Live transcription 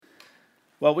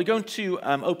Well, we're going to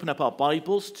open up our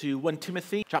Bibles to 1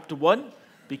 Timothy chapter 1,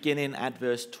 beginning at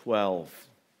verse 12.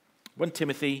 1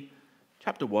 Timothy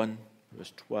chapter 1,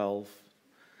 verse 12,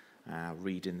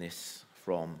 reading this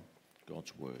from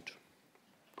God's Word.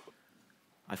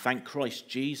 I thank Christ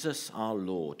Jesus our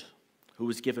Lord, who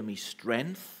has given me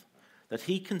strength, that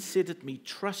he considered me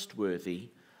trustworthy,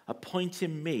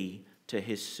 appointing me to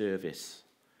his service.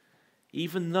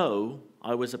 Even though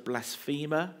I was a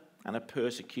blasphemer and a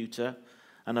persecutor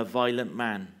and a violent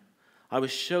man, I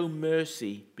was shown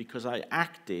mercy because I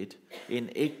acted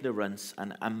in ignorance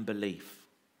and unbelief.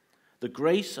 The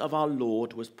grace of our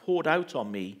Lord was poured out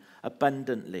on me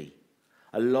abundantly,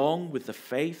 along with the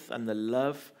faith and the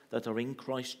love that are in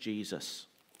Christ Jesus.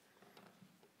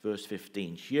 Verse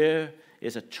 15, here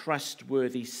is a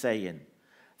trustworthy saying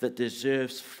that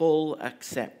deserves full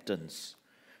acceptance.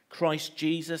 Christ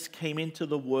Jesus came into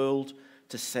the world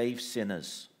to save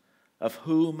sinners, of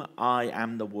whom I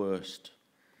am the worst.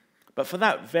 But for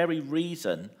that very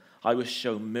reason, I was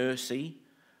shown mercy,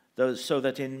 so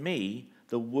that in me,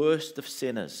 the worst of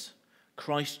sinners,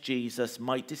 Christ Jesus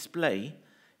might display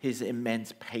his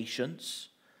immense patience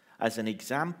as an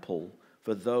example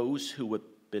for those who would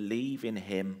believe in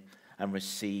him and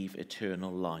receive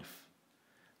eternal life.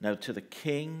 Now to the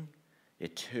King,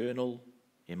 eternal,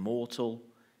 immortal,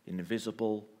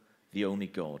 invisible, the only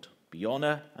God, be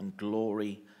honor and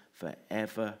glory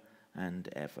forever and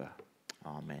ever.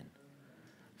 Amen.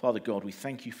 Father God, we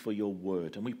thank you for your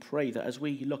word, and we pray that as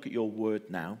we look at your word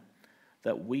now,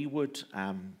 that we would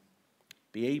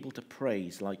be able to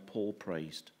praise like Paul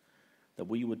praised, that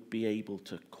we would be able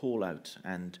to call out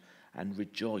and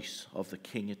rejoice of the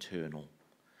King eternal,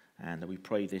 and that we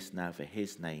pray this now for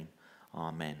his name.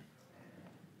 Amen.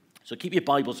 So keep your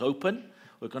Bibles open.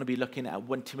 We're going to be looking at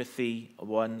 1 Timothy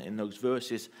 1 in those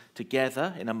verses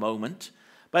together in a moment.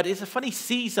 But it's a funny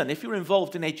season. If you're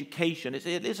involved in education, it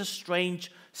is a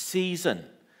strange season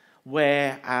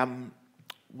where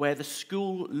the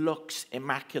school looks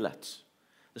immaculate.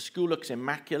 The school looks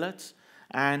immaculate,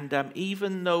 and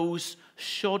even those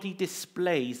shoddy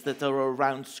displays that are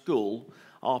around school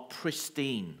are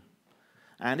pristine.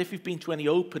 And if you've been to any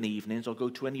open evenings or go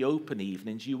to any open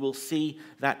evenings, you will see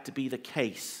that to be the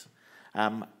case.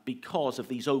 Because of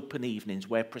these open evenings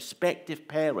where prospective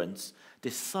parents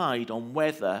decide on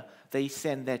whether they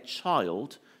send their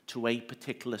child to a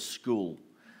particular school.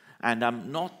 And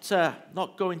I'm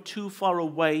not going too far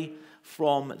away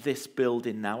from this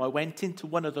building now. I went into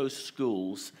one of those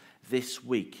schools this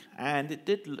week, and it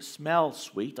did smell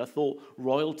sweet. I thought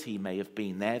royalty may have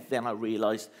been there. Then I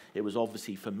realized it was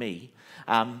obviously for me.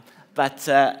 But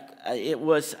it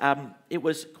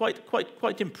was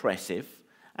quite impressive.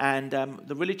 And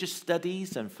the religious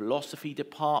studies and philosophy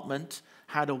department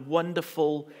had a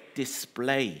wonderful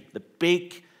display. The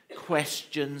big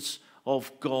questions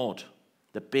of God.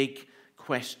 The big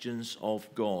questions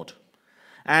of God.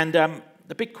 And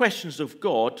the big questions of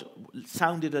God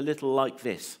sounded a little like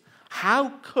this. How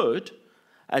could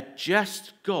a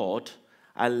just God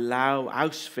allow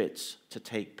Auschwitz to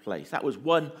take place? That was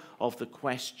one of the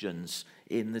questions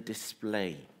in the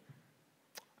display.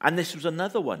 And this was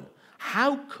another one.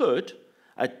 How could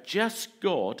a just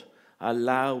God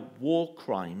allow war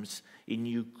crimes in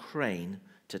Ukraine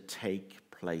to take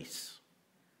place?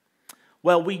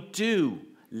 Well, we do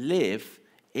live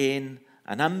in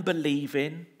an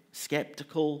unbelieving,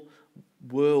 skeptical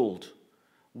world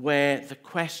where the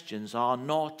questions are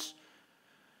not,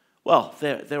 well,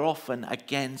 they're often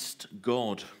against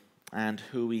God and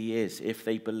who he is, if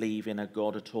they believe in a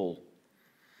God at all.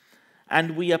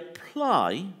 And we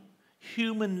apply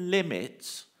human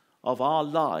limits of our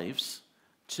lives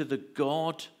to the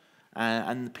God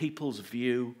and people's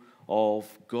view of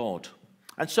God.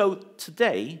 And so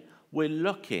today we're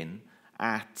looking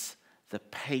at the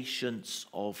patience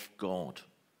of God.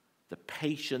 The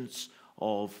patience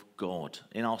of God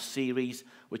in our series,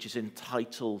 which is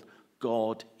entitled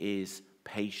God is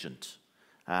Patient.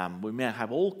 We may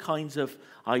have all kinds of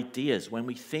ideas when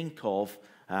we think of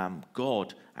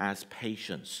God as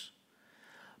patience.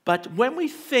 But when we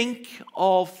think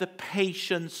of the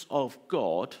patience of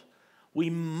God, we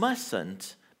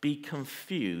mustn't be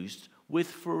confused with,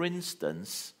 for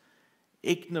instance,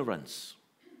 ignorance.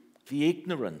 The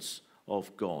ignorance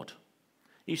of God.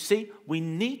 You see, we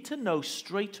need to know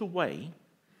straight away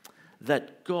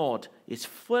that God is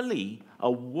fully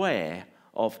aware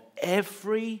of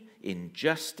every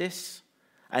injustice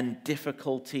and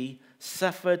difficulty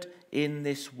suffered in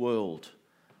this world.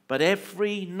 But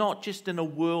every, not just in a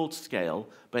world scale,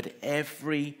 but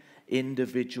every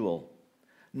individual.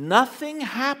 Nothing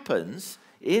happens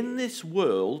in this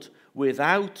world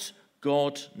without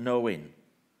God knowing.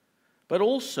 But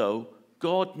also,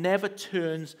 God never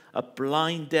turns a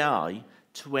blind eye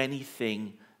to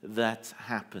anything that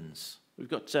happens. We've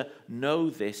got to know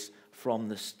this from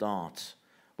the start.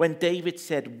 When David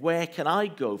said, "Where can I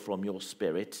go from your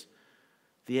spirit?"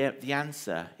 the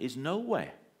answer is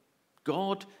nowhere.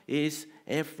 God is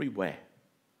everywhere.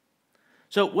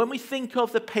 So when we think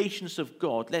of the patience of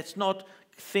God, let's not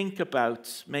think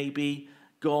about maybe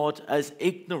God as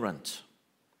ignorant.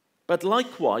 But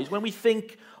likewise, when we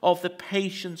think of the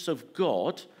patience of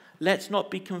God, let's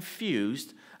not be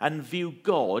confused and view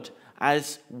God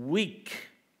as weak.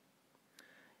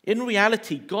 In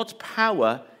reality, God's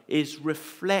power is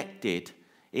reflected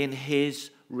in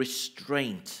his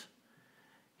restraint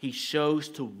he shows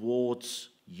towards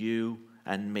you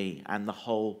and me and the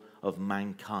whole of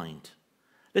mankind.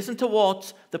 Listen to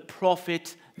what the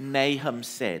prophet Nahum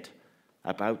said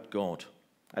about God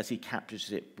as he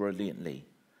captures it brilliantly.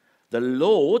 The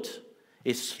Lord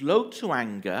is slow to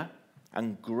anger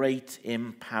and great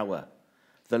in power.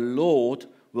 The Lord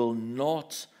will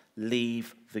not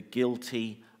leave the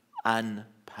guilty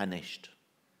unpunished.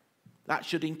 That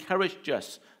should encourage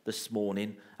us this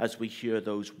morning as we hear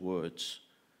those words.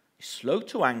 He's slow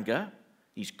to anger,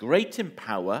 he's great in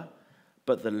power,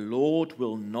 but the Lord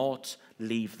will not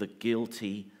leave the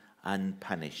guilty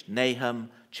unpunished. Nahum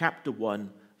chapter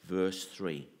 1, verse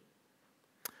 3.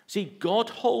 See, God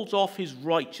holds off his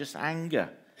righteous anger.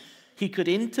 He could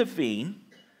intervene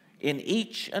in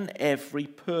each and every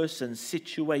person's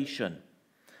situation.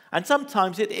 And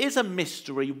sometimes it is a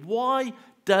mystery. Why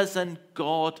doesn't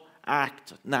God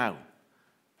act now?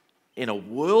 In a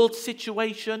world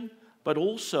situation, but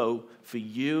also for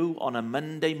you on a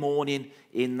Monday morning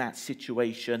in that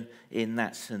situation, in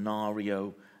that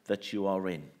scenario that you are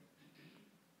in.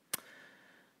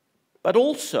 But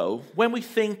also, when we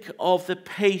think of the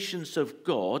patience of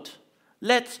God,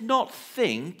 let's not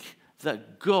think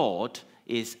that God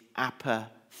is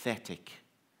apathetic.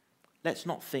 Let's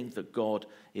not think that God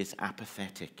is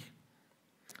apathetic.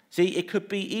 See, it could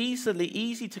be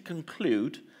easy to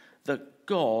conclude that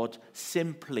God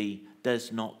simply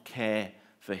does not care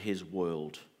for his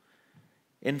world.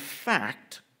 In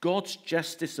fact, God's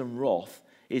justice and wrath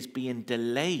is being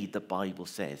delayed, the Bible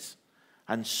says,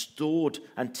 and stored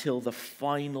until the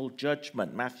final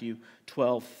judgment, Matthew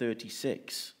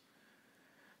 12:36.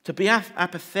 To be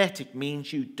apathetic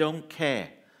means you don't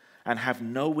care and have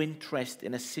no interest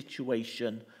in a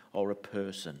situation or a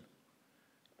person.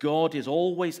 God is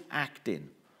always acting,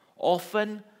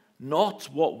 often not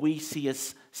what we see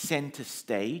as center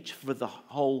stage for the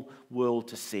whole world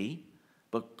to see,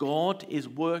 but God is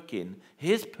working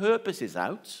his purposes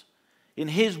out in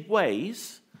his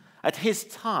ways at his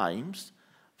times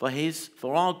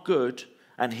for our good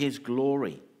and his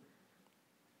glory.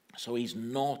 So he's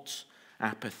not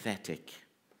apathetic.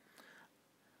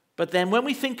 But then when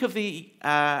we think of the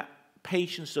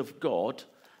patience of God,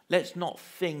 let's not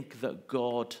think that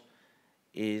God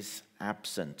is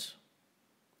absent.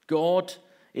 God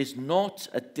is not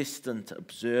a distant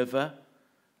observer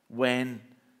when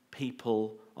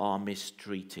people are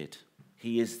mistreated.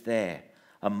 He is there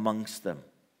amongst them.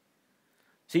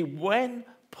 See, when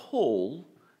God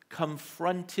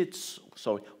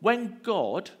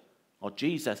or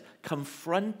Jesus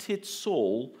confronted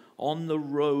Saul on the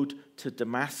road to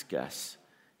Damascus,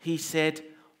 he said,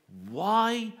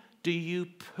 "Why do you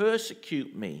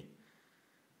persecute me?"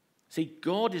 See,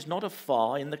 God is not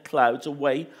afar in the clouds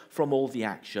away from all the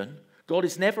action. God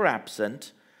is never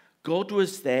absent. God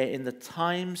was there in the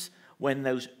times when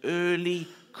those early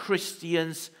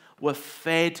Christians were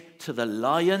fed to the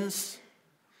lions,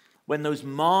 when those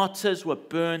martyrs were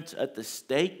burnt at the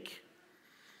stake,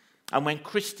 and when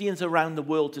Christians around the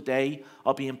world today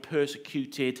are being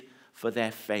persecuted for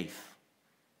their faith.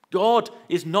 God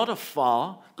is not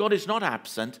afar, God is not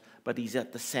absent, but he's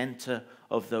at the center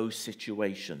of those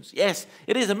situations. Yes,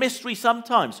 it is a mystery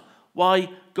sometimes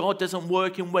why God doesn't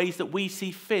work in ways that we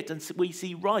see fit and we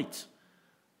see right.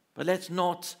 But let's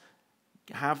not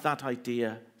have that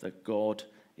idea that God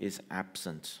is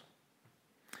absent.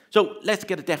 So let's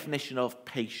get a definition of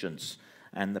patience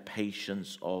and the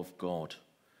patience of God.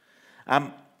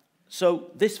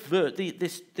 So this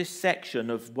section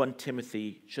of 1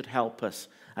 Timothy should help us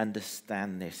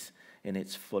understand this in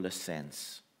its fullest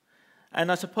sense. And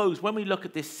I suppose when we look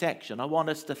at this section, I want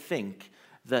us to think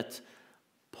that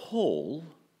Paul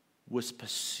was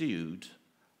pursued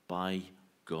by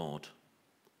God.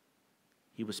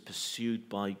 He was pursued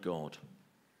by God.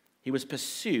 He was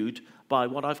pursued by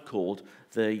what I've called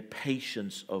the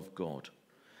patience of God.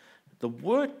 The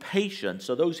word patience,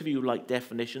 so those of you who like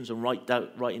definitions and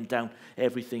writing down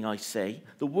everything I say,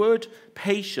 the word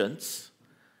patience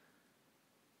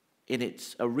in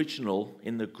its original,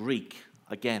 in the Greek,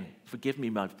 again, forgive me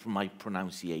for my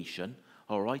pronunciation,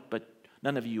 all right? But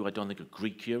none of you, I don't think, are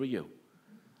Greek here, are you?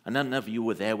 And none of you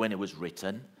were there when it was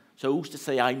written. So who's to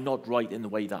say I'm not right in the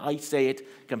way that I say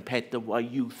it compared to the way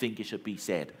you think it should be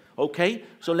said? Okay?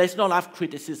 So let's not have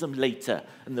criticism later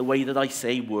in the way that I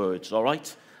say words, all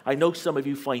right? I know some of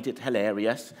you find it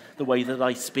hilarious, the way that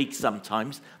I speak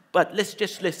sometimes, but let's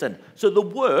just listen. So the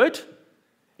word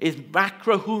is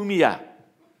macrohumia.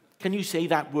 Can you say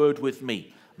that word with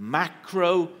me?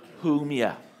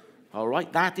 Macrohumia. All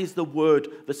right? That is the word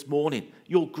this morning.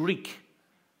 You're Greek.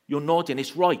 You're nodding.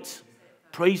 It's right.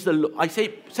 Praise the Lord. I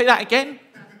say that again.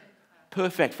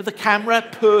 Perfect. For the camera,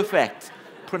 perfect.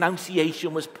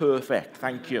 Pronunciation was perfect.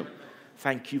 Thank you.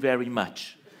 Thank you very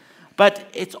much. But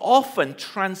it's often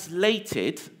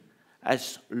translated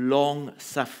as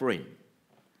long-suffering.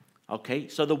 Okay?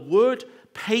 So the word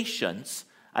patience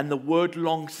and the word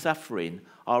long-suffering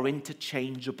are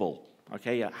interchangeable.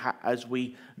 Okay? As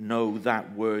we know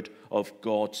that word of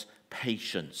God's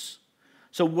patience.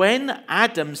 So when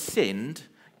Adam sinned,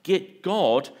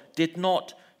 God did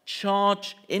not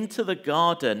charge into the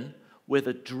garden with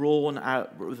a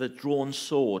drawn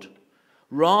sword.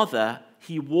 Rather,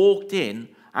 he walked in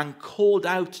and called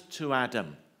out to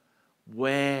Adam,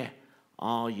 "Where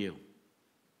are you?"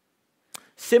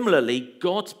 Similarly,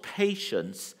 God's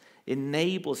patience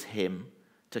enables him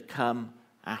to come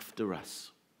after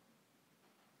us.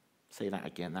 Say that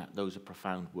again. Those are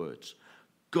profound words.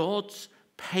 God's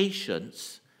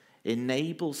patience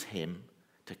enables him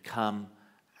to come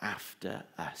after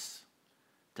us,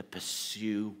 to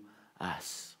pursue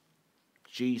us.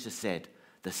 Jesus said,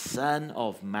 "The Son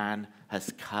of Man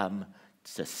has come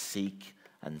to seek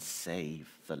and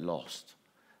save the lost."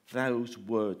 Those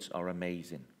words are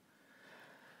amazing.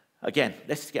 Again,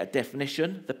 let's get a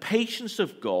definition. The patience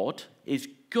of God is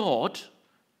God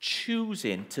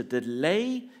choosing to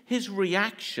delay his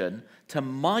reaction to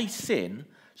my sin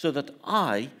so that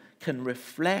I can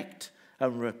reflect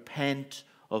and repent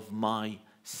of my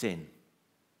sin.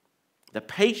 The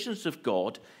patience of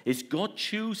God is God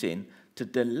choosing to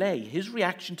delay his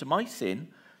reaction to my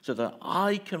sin so that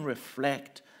I can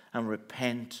reflect and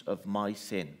repent of my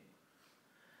sin.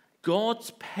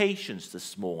 God's patience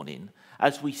this morning,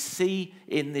 as we see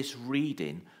in this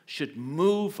reading, should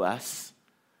move us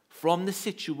from the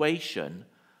situation,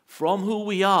 from who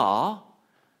we are,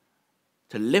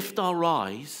 to lift our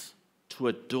eyes to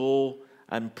adore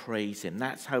and praise him.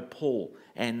 That's how Paul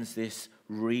ends this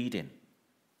reading.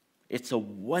 It's a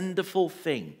wonderful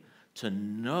thing to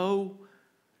know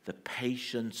the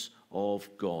patience of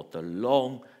God, the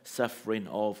long suffering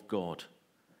of God.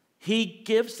 He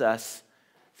gives us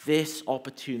this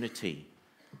opportunity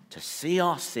to see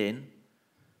our sin,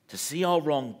 to see our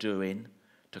wrongdoing,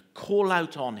 to call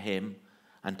out on him,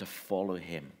 and to follow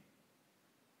him.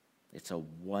 It's a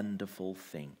wonderful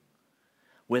thing.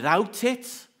 Without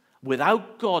it,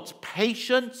 without God's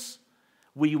patience,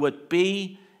 we would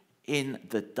be in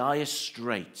the dire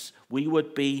straits. We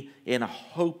would be in a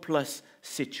hopeless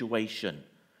situation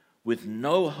with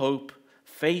no hope,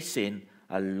 facing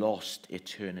a lost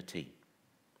eternity.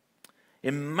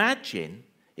 Imagine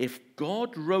if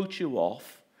God wrote you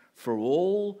off for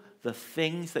all the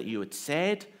things that you had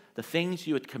said, the things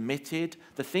you had committed,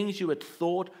 the things you had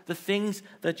thought, the things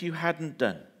that you hadn't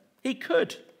done. He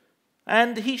could,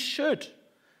 and he should,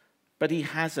 but he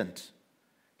hasn't.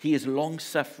 He is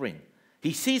long-suffering.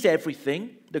 He sees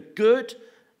everything, the good,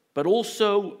 but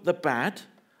also the bad,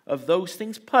 of those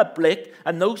things public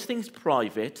and those things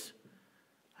private,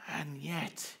 and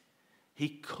yet he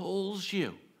calls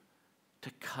you to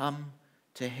come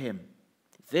to him.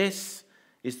 This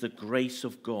is the grace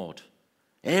of God,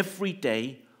 every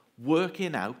day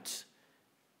working out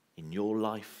in your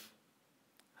life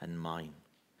and mine.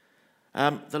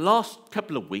 The last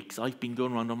couple of weeks, I've been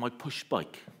going around on my push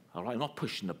bike. All right, I'm not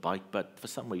pushing the bike, but for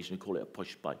some reason we call it a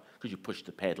push bike because you push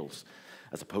the pedals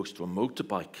as opposed to a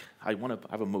motorbike. I want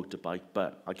to have a motorbike,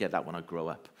 but I'll get that when I grow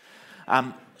up.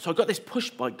 So I've got this push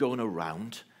bike going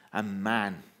around, and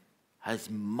man, has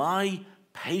my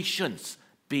patience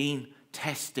been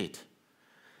tested.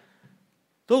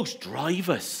 Those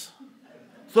drivers,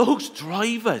 of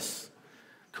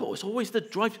course, it's always the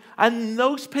drivers, and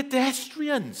those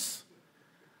pedestrians.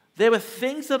 There were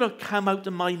things that have come out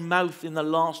of my mouth in the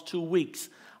last 2 weeks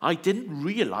I didn't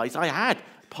realize I had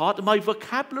part of my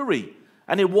vocabulary,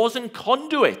 and it wasn't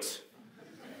conduit.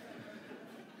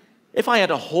 If I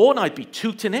had a horn, I'd be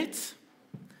tooting it.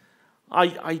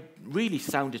 I really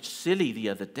sounded silly the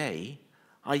other day.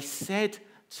 I said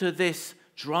to this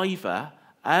driver,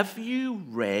 "Have you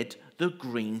read the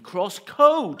Green Cross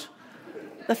Code?"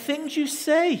 The things you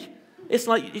say. It's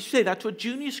like you say that to a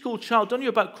junior school child, don't you,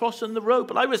 about crossing the road?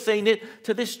 But I was saying it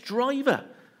to this driver.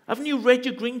 Haven't you read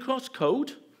your Green Cross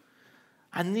code?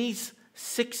 And these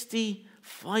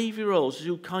 65-year-olds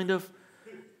who kind of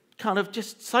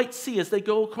just sightsee as they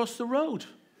go across the road.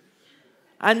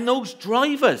 And those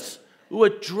drivers who are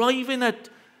driving at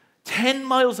 10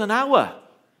 miles an hour,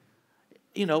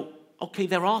 okay,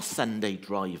 there are Sunday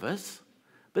drivers,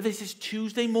 but this is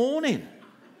Tuesday morning.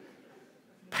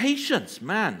 Patience,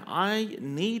 man, I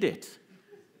need it.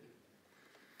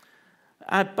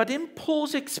 But in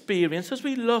Paul's experience, as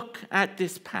we look at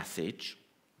this passage,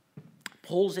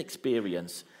 Paul's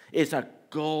experience is a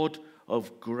God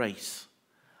of grace.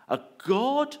 A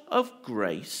God of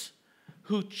grace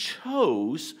who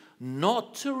chose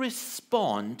not to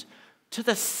respond to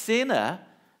the sinner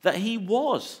that he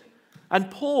was. And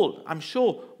Paul, I'm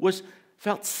sure,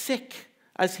 felt sick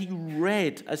as he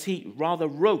wrote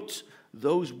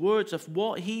those words of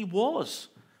what he was.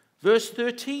 Verse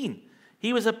 13,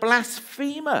 he was a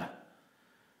blasphemer.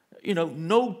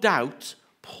 No doubt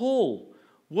Paul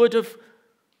would have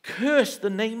cursed the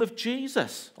name of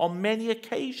Jesus on many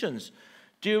occasions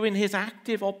during his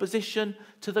active opposition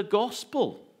to the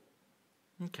gospel.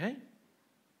 Okay?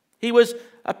 He was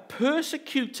a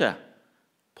persecutor.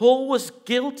 Paul was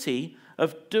guilty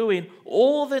of doing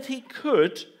all that he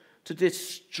could to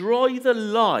destroy the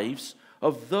lives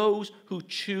of those who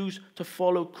choose to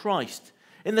follow Christ.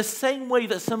 In the same way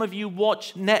that some of you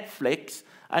watch Netflix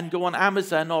and go on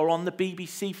Amazon or on the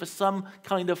BBC for some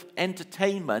kind of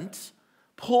entertainment,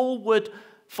 Paul would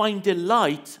find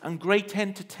delight and great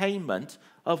entertainment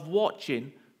of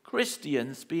watching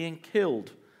Christians being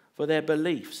killed for their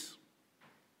beliefs.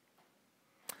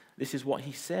 This is what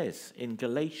he says in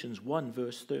Galatians 1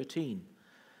 verse 13.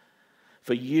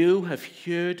 For you have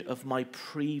heard of my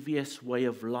previous way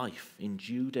of life in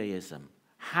Judaism,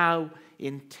 how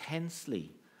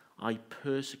intensely I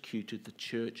persecuted the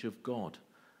church of God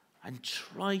and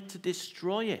tried to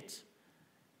destroy it.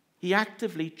 He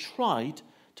actively tried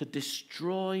to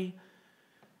destroy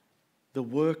the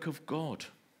work of God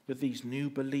with these new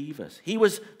believers. He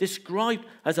was described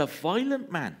as a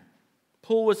violent man.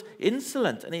 Paul was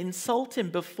insolent and insulting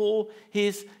before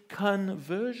his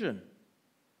conversion.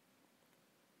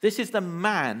 This is the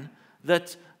man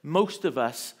that most of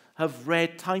us have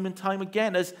read time and time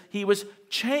again as he was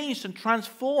changed and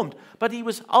transformed, but he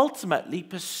was ultimately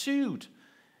pursued.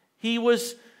 He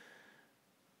was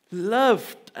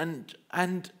loved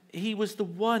and he was the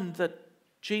one that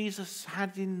Jesus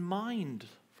had in mind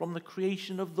from the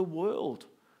creation of the world,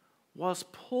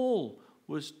 whilst Paul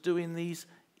was doing these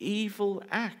evil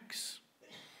acts.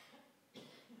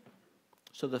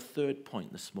 So the third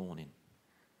point this morning.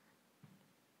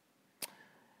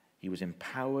 He was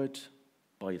empowered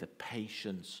by the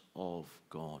patience of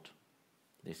God.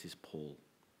 This is Paul.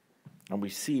 And we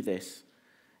see this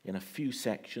in a few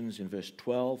sections in verse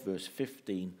 12, verse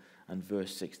 15, and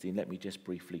verse 16. Let me just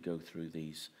briefly go through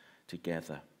these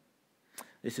together.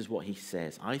 This is what he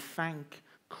says. I thank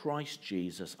Christ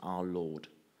Jesus our Lord,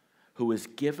 who has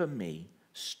given me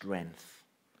strength,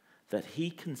 that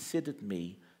he considered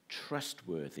me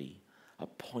trustworthy,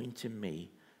 appointing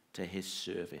me to his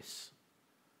service.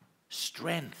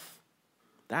 Strength.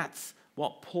 That's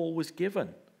what Paul was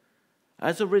given.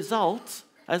 As a result,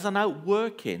 as an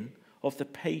outworking of the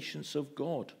patience of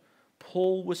God,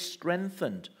 Paul was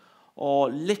strengthened, or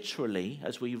literally,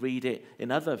 as we read it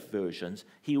in other versions,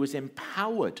 he was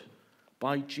empowered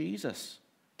by Jesus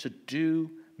to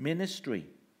do ministry.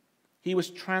 He was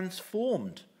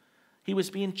transformed. He was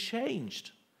being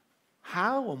changed.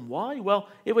 How and why? Well,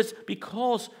 it was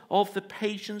because of the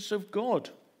patience of God.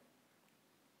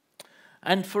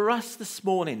 And for us this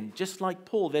morning, just like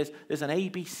Paul, there's an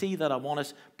ABC that I want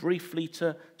us briefly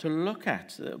to look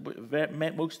at.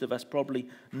 Most of us probably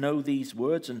know these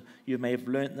words, and you may have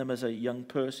learnt them as a young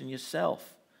person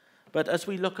yourself. But as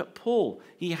we look at Paul,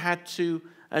 he had to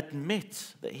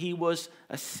admit that he was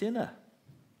a sinner.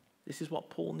 This is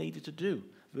what Paul needed to do.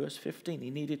 Verse 15,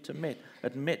 he needed to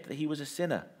admit that he was a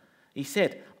sinner. He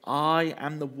said, I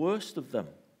am the worst of them.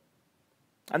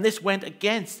 And this went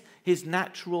against his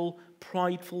natural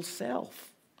prideful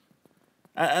self.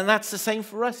 And that's the same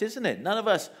for us, isn't it? None of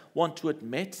us want to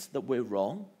admit that we're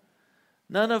wrong.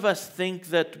 None of us think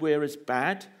that we're as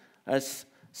bad as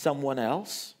someone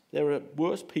else. There are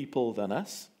worse people than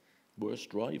us, worse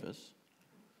drivers.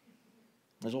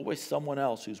 There's always someone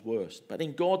else who's worse. But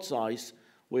in God's eyes,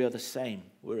 we are the same.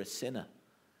 We're a sinner.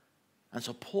 And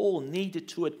so Paul needed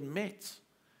to admit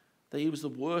that he was the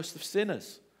worst of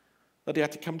sinners, that he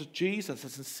had to come to Jesus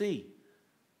and see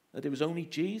that it was only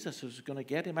Jesus who was going to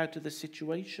get him out of the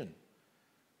situation.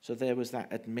 So there was that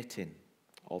admitting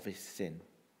of his sin.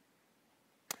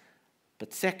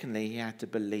 But secondly, he had to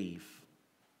believe.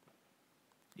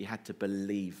 He had to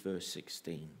believe, verse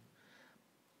 16.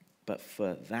 But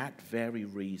for that very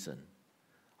reason,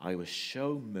 I will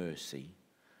show mercy,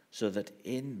 so that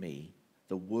in me,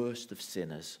 the worst of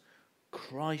sinners,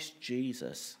 Christ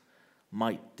Jesus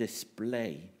might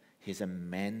display his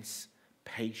immense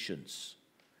patience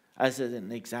as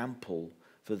an example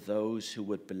for those who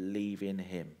would believe in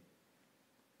him.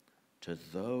 To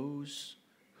those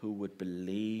who would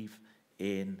believe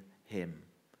in him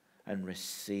and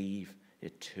receive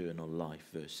eternal life,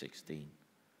 verse 16.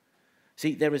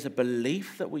 See, there is a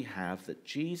belief that we have that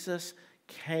Jesus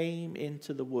came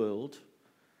into the world,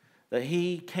 that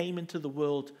he came into the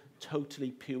world totally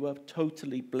pure,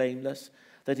 totally blameless,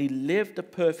 that he lived a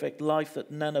perfect life that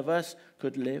none of us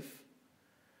could live,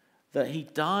 that he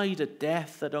died a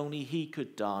death that only he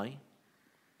could die,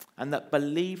 and that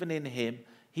believing in him,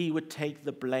 he would take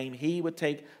the blame, he would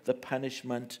take the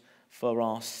punishment for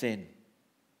our sin,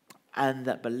 and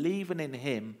that believing in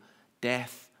him,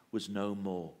 death was no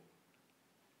more.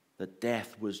 That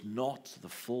death was not the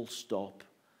full stop,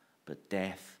 but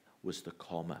death was the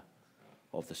comma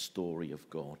of the story of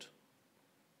God.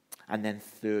 And then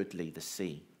thirdly, the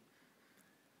C.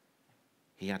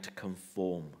 He had to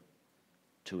conform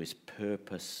to his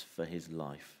purpose for his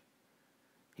life.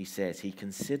 He says, he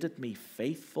considered me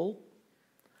faithful,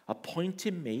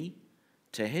 appointing me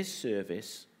to his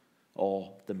service,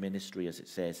 or the ministry, as it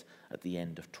says at the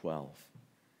end of 12.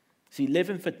 See,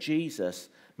 living for Jesus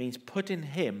means putting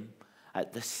him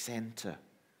at the center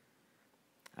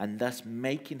and thus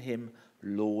making him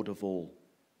Lord of all.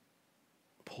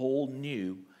 Paul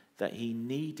knew that he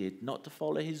needed not to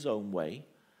follow his own way,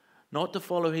 not to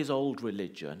follow his old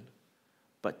religion,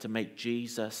 but to make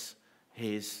Jesus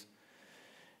his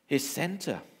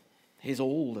center, his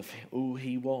all of who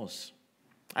he was.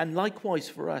 And likewise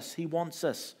for us, he wants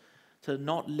us to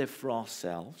not live for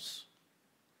ourselves,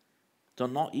 to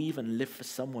not even live for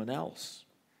someone else,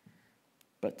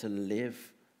 but to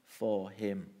live for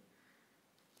him,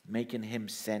 making him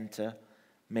center,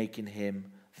 making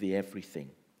him the everything,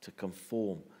 to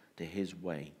conform to his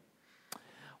way.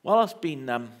 While I've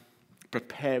been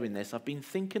preparing this, I've been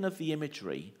thinking of the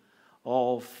imagery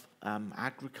of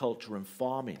agriculture and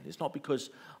farming. It's not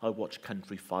because I watch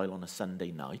Country File on a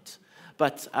Sunday night,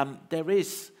 but there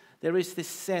is this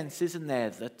sense, isn't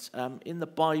there, that in the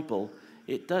Bible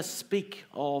it does speak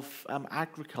of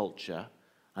agriculture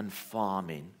and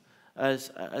farming as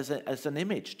an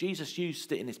image. Jesus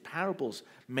used it in his parables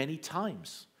many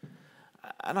times.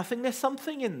 And I think there's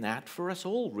something in that for us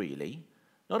all, really.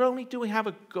 Not only do we have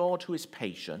a God who is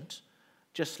patient,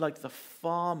 just like the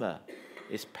farmer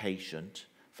is patient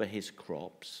for his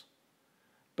crops,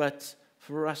 but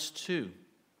for us too,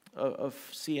 of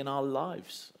seeing our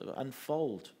lives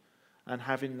unfold and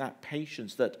having that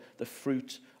patience, that the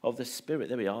fruit of the Spirit.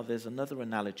 There we are. There's another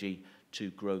analogy to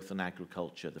growth and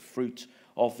agriculture, the fruit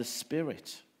of the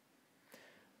Spirit.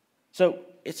 So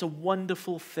it's a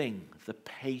wonderful thing, the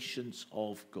patience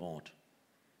of God.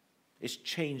 It's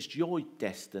changed your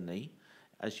destiny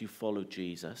as you follow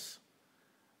Jesus.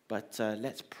 But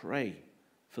let's pray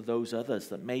for those others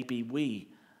that maybe we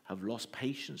have lost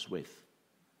patience with,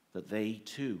 that they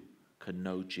too can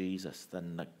know Jesus,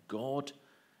 then that God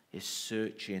is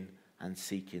searching and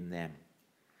seeking them.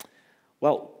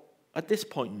 Well, at this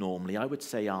point normally I would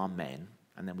say amen,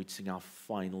 and then we'd sing our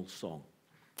final song.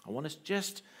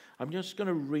 I'm just going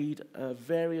to read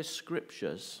various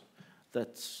scriptures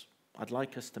that I'd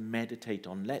like us to meditate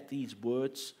on. Let these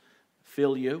words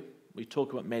fill you. We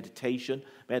talk about meditation.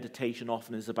 Meditation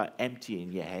often is about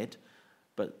emptying your head,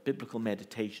 but biblical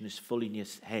meditation is filling your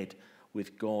head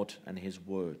with God and his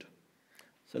word.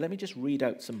 So let me just read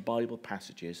out some Bible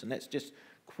passages, and let's just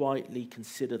quietly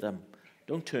consider them.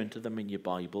 Don't turn to them in your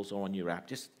Bibles or on your app.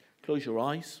 Just close your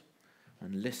eyes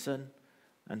and listen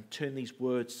and turn these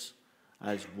words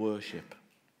as worship.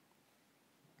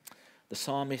 The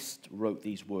psalmist wrote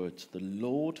these words: "The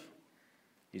Lord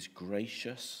is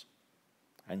gracious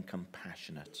and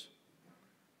compassionate,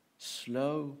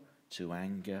 slow to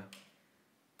anger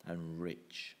and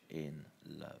rich in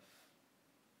love.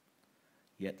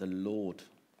 Yet the Lord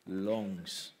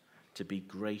longs to be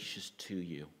gracious to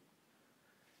you.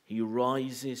 He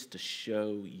rises to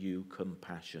show you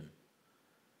compassion.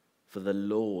 For the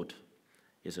Lord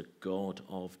is a God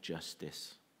of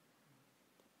justice.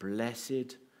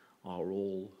 Blessed are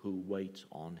all who wait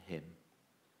on him."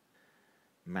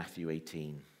 Matthew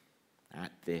 18.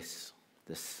 At this,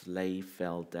 the slave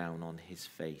fell down on his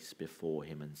face before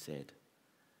him and said,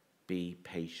 "Be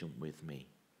patient with me,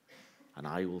 and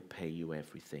I will pay you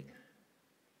everything."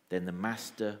 Then the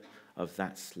master of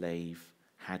that slave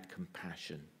had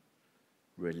compassion,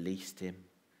 released him,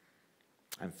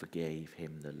 and forgave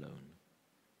him the loan.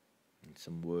 And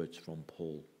some words from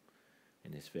Paul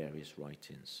in his various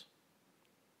writings.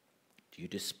 Do you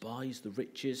despise the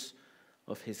riches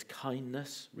of his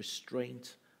kindness,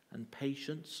 restraint, and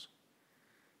patience,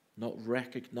 not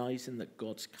recognizing that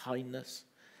God's kindness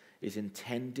is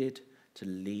intended to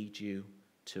lead you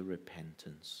to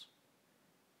repentance?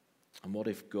 And what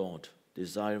if God,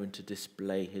 desiring to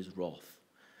display his wrath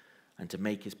and to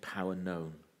make his power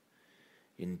known,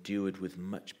 endured with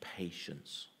much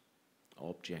patience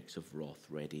objects of wrath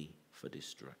ready for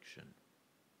destruction?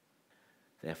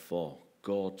 Therefore,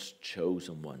 God's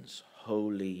chosen ones,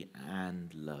 holy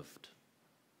and loved,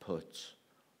 put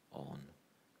on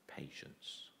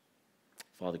patience.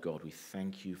 Father God, we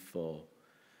thank you for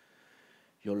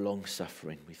your long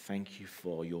suffering. We thank you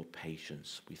for your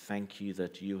patience. We thank you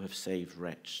that you have saved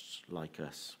wretches like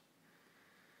us.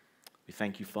 We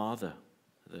thank you, Father,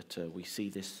 that we see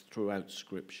this throughout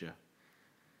Scripture.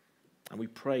 And we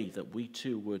pray that we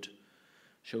too would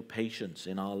show patience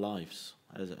in our lives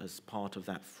as part of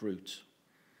that fruit.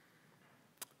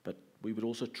 But we would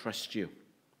also trust you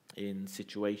in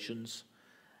situations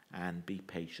and be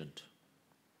patient.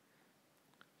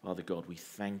 Father God, we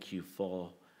thank you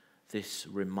for this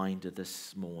reminder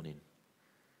this morning.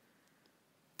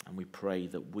 And we pray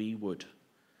that we would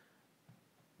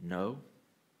know,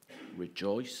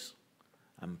 rejoice,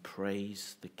 and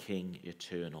praise the King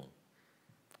eternal,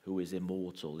 who is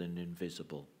immortal and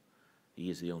invisible. He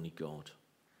is the only God.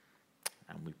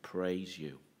 And we praise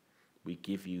you. We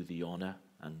give you the honor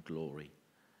and glory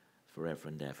forever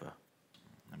and ever.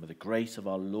 And with the grace of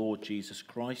our Lord Jesus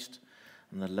Christ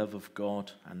and the love of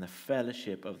God and the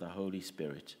fellowship of the Holy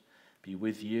Spirit be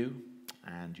with you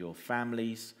and your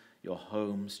families, your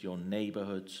homes, your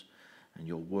neighborhoods, and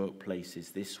your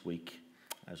workplaces this week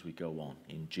as we go on.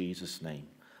 In Jesus' name,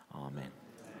 amen.